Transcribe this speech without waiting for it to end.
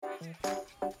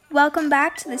Welcome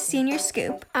back to the Senior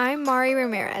Scoop. I'm Mari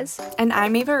Ramirez. And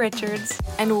I'm Ava Richards,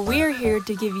 and we're here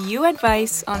to give you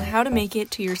advice on how to make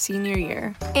it to your senior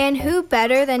year. And who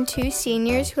better than two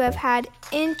seniors who have had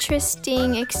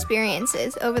interesting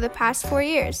experiences over the past 4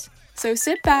 years? So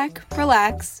sit back,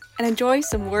 relax, and enjoy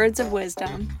some words of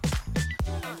wisdom.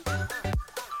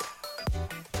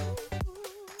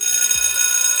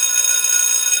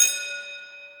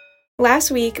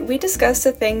 Last week, we discussed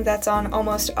a thing that's on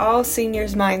almost all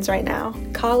seniors' minds right now: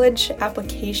 college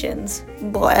applications.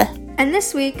 Bleh. And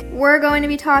this week, we're going to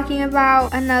be talking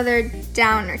about another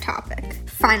downer topic: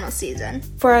 final season.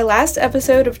 For our last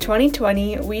episode of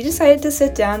 2020, we decided to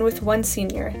sit down with one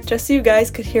senior, just so you guys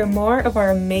could hear more of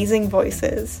our amazing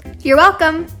voices. You're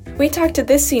welcome! We talked to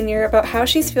this senior about how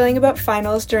she's feeling about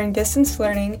finals during distance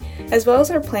learning, as well as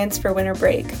our plans for winter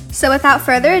break. So without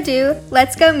further ado,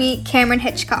 let's go meet Cameron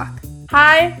Hitchcock.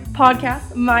 Hi,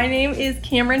 podcast. My name is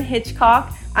Cameron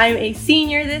Hitchcock. I'm a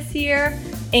senior this year,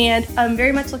 and I'm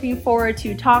very much looking forward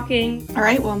to talking. All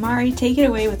right, well, Mari, take it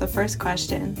away with the first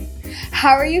question. How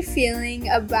are you feeling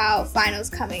about finals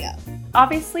coming up?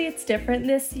 Obviously, it's different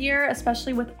this year,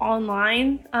 especially with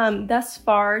online. Thus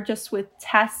far, just with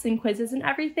tests and quizzes and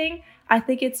everything, I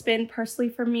think it's been personally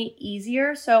for me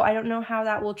easier. So I don't know how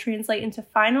that will translate into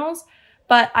finals,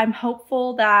 but I'm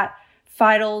hopeful that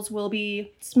finals will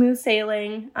be smooth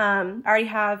sailing. I already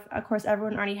have, of course,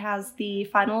 everyone already has the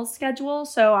finals schedule,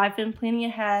 so I've been planning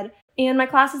ahead. And my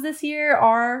classes this year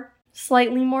are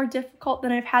slightly more difficult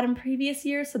than I've had in previous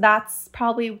years, so that's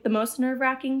probably the most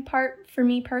nerve-wracking part for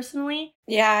me personally.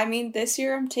 Yeah, I mean, this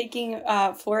year I'm taking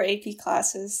 4 AP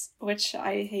classes, which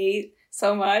I hate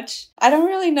so much. I don't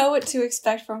really know what to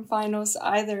expect from finals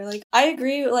either. I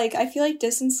agree, I feel like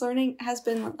distance learning has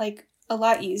been, a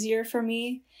lot easier for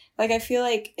me. I feel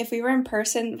like if we were in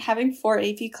person, having 4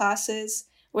 AP classes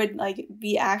would,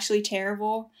 be actually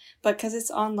terrible. But because it's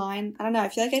online, I don't know, I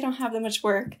feel like I don't have that much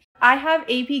work. I have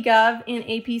AP Gov and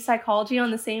AP Psychology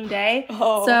on the same day.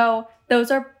 Oh. So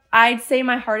those are, I'd say,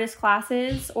 my hardest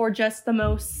classes, or just the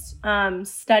most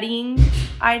studying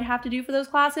I'd have to do for those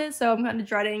classes. So I'm kind of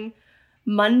dreading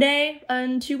Monday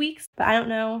in 2 weeks. But I don't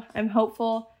know. I'm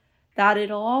hopeful that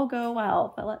it'll all go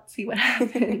well, but let's see what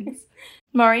happens.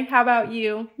 Mari, how about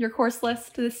you? Your course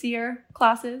list this year,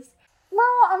 classes?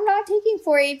 Well, I'm not taking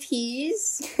 4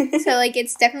 APs, so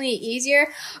it's definitely easier,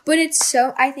 but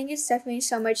I think it's definitely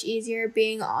so much easier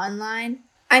being online.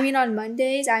 I mean, on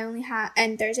Mondays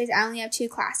and Thursdays I only have 2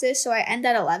 classes, so I end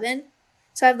at 11,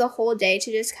 so I have the whole day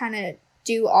to just kind of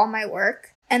do all my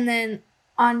work. And then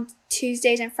on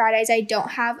Tuesdays and Fridays I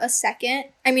don't have a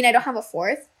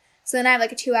fourth, so then I have a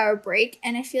 2-hour break,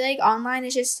 and I feel like online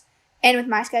is just, and with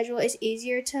my schedule, it's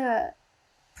easier to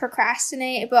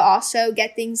procrastinate, but also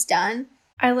get things done.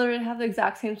 I literally have the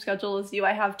exact same schedule as you.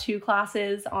 I have 2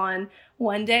 classes on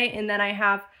one day, and then I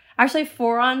have actually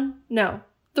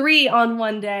 3 on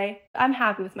one day. I'm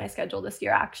happy with my schedule this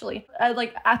year, actually.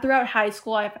 Throughout high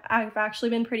school, I've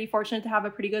actually been pretty fortunate to have a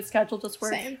pretty good schedule, just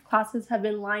where Same. Classes have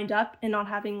been lined up and not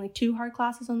having 2 hard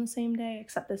classes on the same day,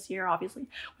 except this year, obviously,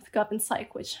 with Gov and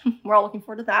Psych, which we're all looking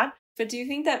forward to that. But do you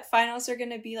think that finals are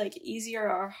going to be easier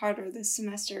or harder this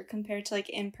semester compared to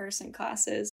in-person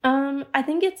classes? I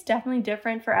think it's definitely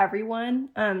different for everyone,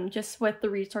 just with the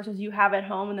resources you have at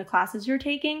home and the classes you're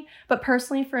taking. But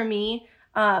personally for me,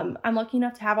 I'm lucky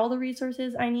enough to have all the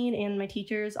resources I need, and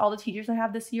all the teachers I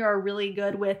have this year are really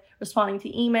good with responding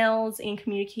to emails and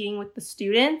communicating with the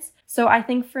students. So I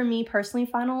think for me personally,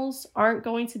 finals aren't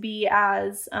going to be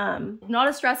as, not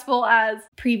as stressful as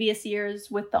previous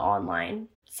years with the online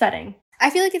setting. I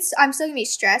feel like I'm still gonna be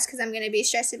stressed because I'm gonna be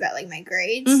stressed about my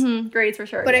grades. Mm-hmm. Grades for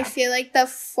sure. But yeah. I feel like the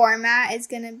format is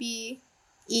gonna be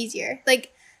easier.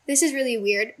 This is really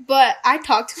weird, but I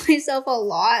talk to myself a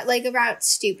lot, about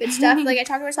stupid stuff. I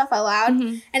talk to myself out loud,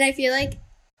 and I feel like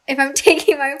if I'm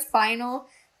taking my final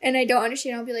and I don't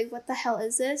understand, I'll be like, what the hell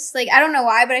is this? I don't know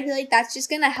why, but I feel like that's just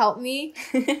gonna help me.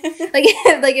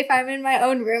 If I'm in my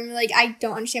own room, I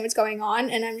don't understand what's going on,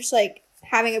 and I'm just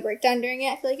having a breakdown during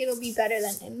it, I feel like it'll be better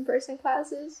than in-person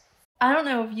classes. I don't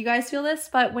know if you guys feel this,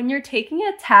 but when you're taking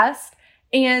a test,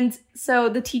 and so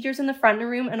the teacher's in the front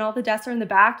room and all the desks are in the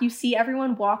back, you see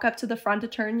everyone walk up to the front to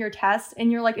turn your test, and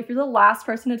you're if you're the last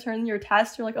person to turn your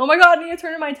test, you're oh my god, I need to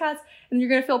turn in my test, and you're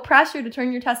going to feel pressure to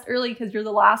turn your test early because you're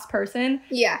the last person.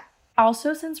 Yeah.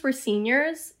 Also, since we're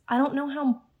seniors, I don't know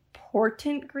how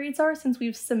important grades are since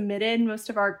we've submitted most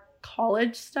of our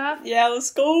college stuff. Yeah,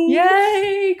 let's go.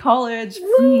 Yay, college.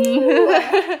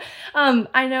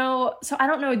 I know. So I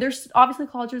don't know. There's obviously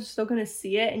colleges are still going to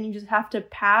see it, and you just have to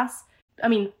pass. I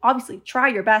mean, obviously try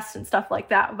your best and stuff like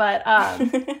that, but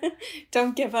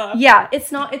don't give up. Yeah,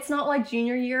 it's not like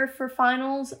junior year for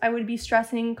finals. I would be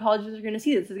stressing colleges are going to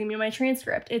see this. This is going to be my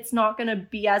transcript. It's not going to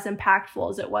be as impactful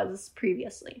as it was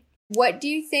previously. What do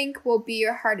you think will be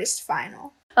your hardest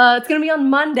final? It's going to be on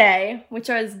Monday, which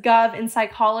is Gov and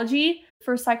Psychology.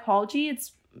 For psychology,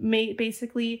 it's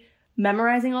basically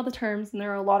memorizing all the terms, and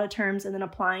there are a lot of terms, and then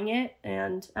applying it,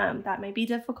 and that may be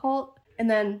difficult. And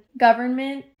then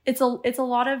government, it's a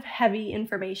lot of heavy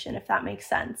information, if that makes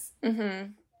sense.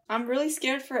 Mm-hmm. I'm really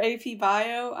scared for AP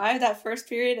Bio. I have that first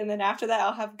period, and then after that,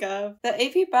 I'll have Gov. The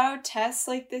AP Bio tests,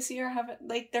 like, this year,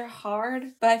 they're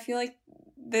hard, but I feel like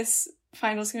this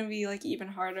final's gonna be, like, even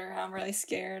harder. I'm really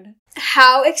scared.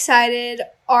 How excited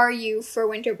are you for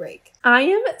winter break? I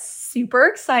am super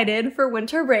excited for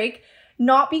winter break.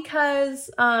 Not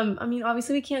because,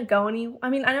 obviously we can't go I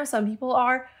know some people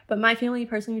are, but my family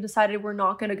personally decided we're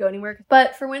not going to go anywhere.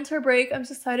 But for winter break, I'm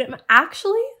just excited. I'm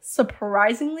actually,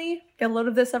 surprisingly, get a load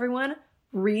of this, everyone,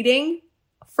 reading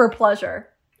for pleasure.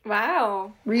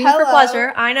 Wow. Reading for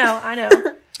pleasure. I know.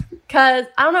 Because,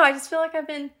 I don't know, I just feel like I've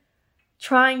been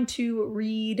trying to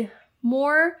read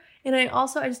more. And I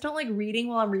just don't like reading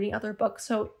while I'm reading other books.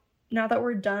 So now that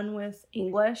we're done with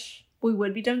English, we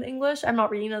would be done with English. I'm not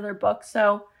reading another book,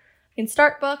 so I can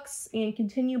start books and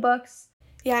continue books.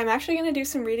 Yeah, I'm actually going to do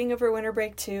some reading over winter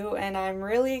break too, and I'm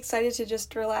really excited to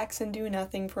just relax and do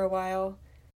nothing for a while.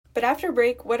 But after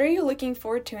break, what are you looking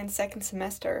forward to in second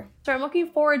semester? So I'm looking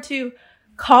forward to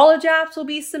college apps will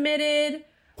be submitted.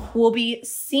 We'll be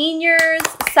seniors,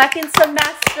 second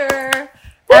semester.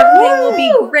 Woo! Everything will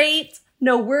be great.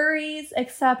 No worries,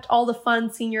 except all the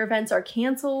fun senior events are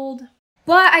canceled.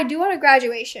 But I do want a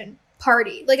graduation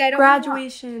party. Like, I don't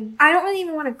really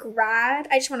even want to grad.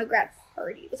 I just want a grad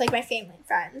party with, like, my family and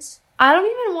friends. I don't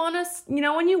even want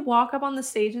to, when you walk up on the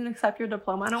stage and accept your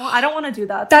diploma, I don't want to do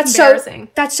that. That's embarrassing.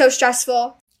 That's so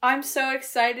stressful. I'm so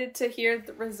excited to hear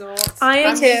the results. I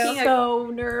am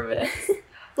so nervous.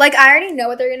 Like, I already know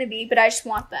what they're going to be, but I just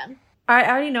want them. I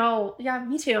already know. Yeah,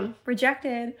 me too.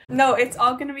 Rejected. No, it's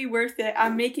all going to be worth it.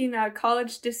 I'm making a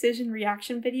college decision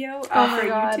reaction video for YouTube. Oh my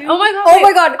god. Oh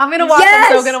my god. I'm going to watch it.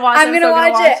 I'm so going to watch it. I'm going to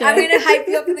watch it. I'm going to hype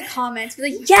you up in the comments. Be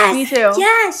like, yes. Me too.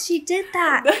 Yes, she did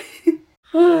that.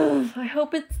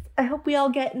 I hope we all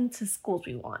get into schools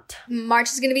we want. March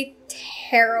is going to be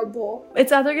terrible.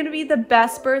 It's either going to be the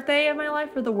best birthday of my life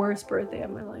or the worst birthday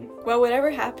of my life. Well, whatever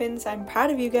happens, I'm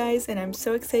proud of you guys, and I'm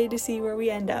so excited to see where we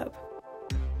end up.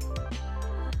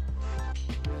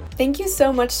 Thank you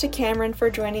so much to Cameron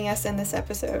for joining us in this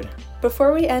episode.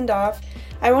 Before we end off,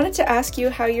 I wanted to ask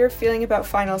you how you're feeling about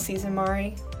final season,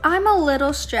 Mari. I'm a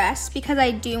little stressed because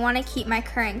I do want to keep my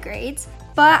current grades,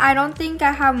 but I don't think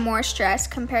I have more stress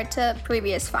compared to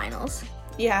previous finals.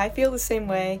 Yeah, I feel the same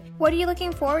way. What are you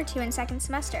looking forward to in second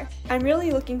semester? I'm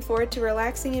really looking forward to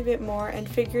relaxing a bit more and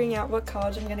figuring out what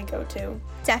college I'm going to go to.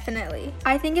 Definitely.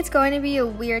 I think it's going to be a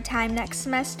weird time next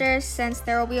semester since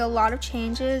there will be a lot of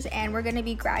changes and we're going to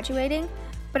be graduating,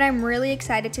 but I'm really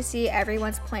excited to see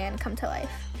everyone's plan come to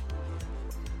life.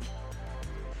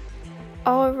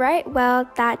 Alright, well,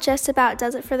 that just about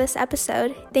does it for this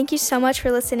episode. Thank you so much for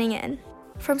listening in.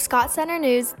 From Scott Center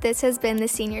News, this has been the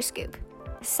Senior Scoop.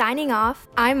 Signing off,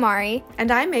 I'm Mari.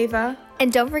 And I'm Ava.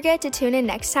 And don't forget to tune in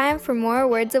next time for more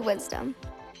words of wisdom.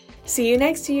 See you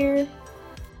next year.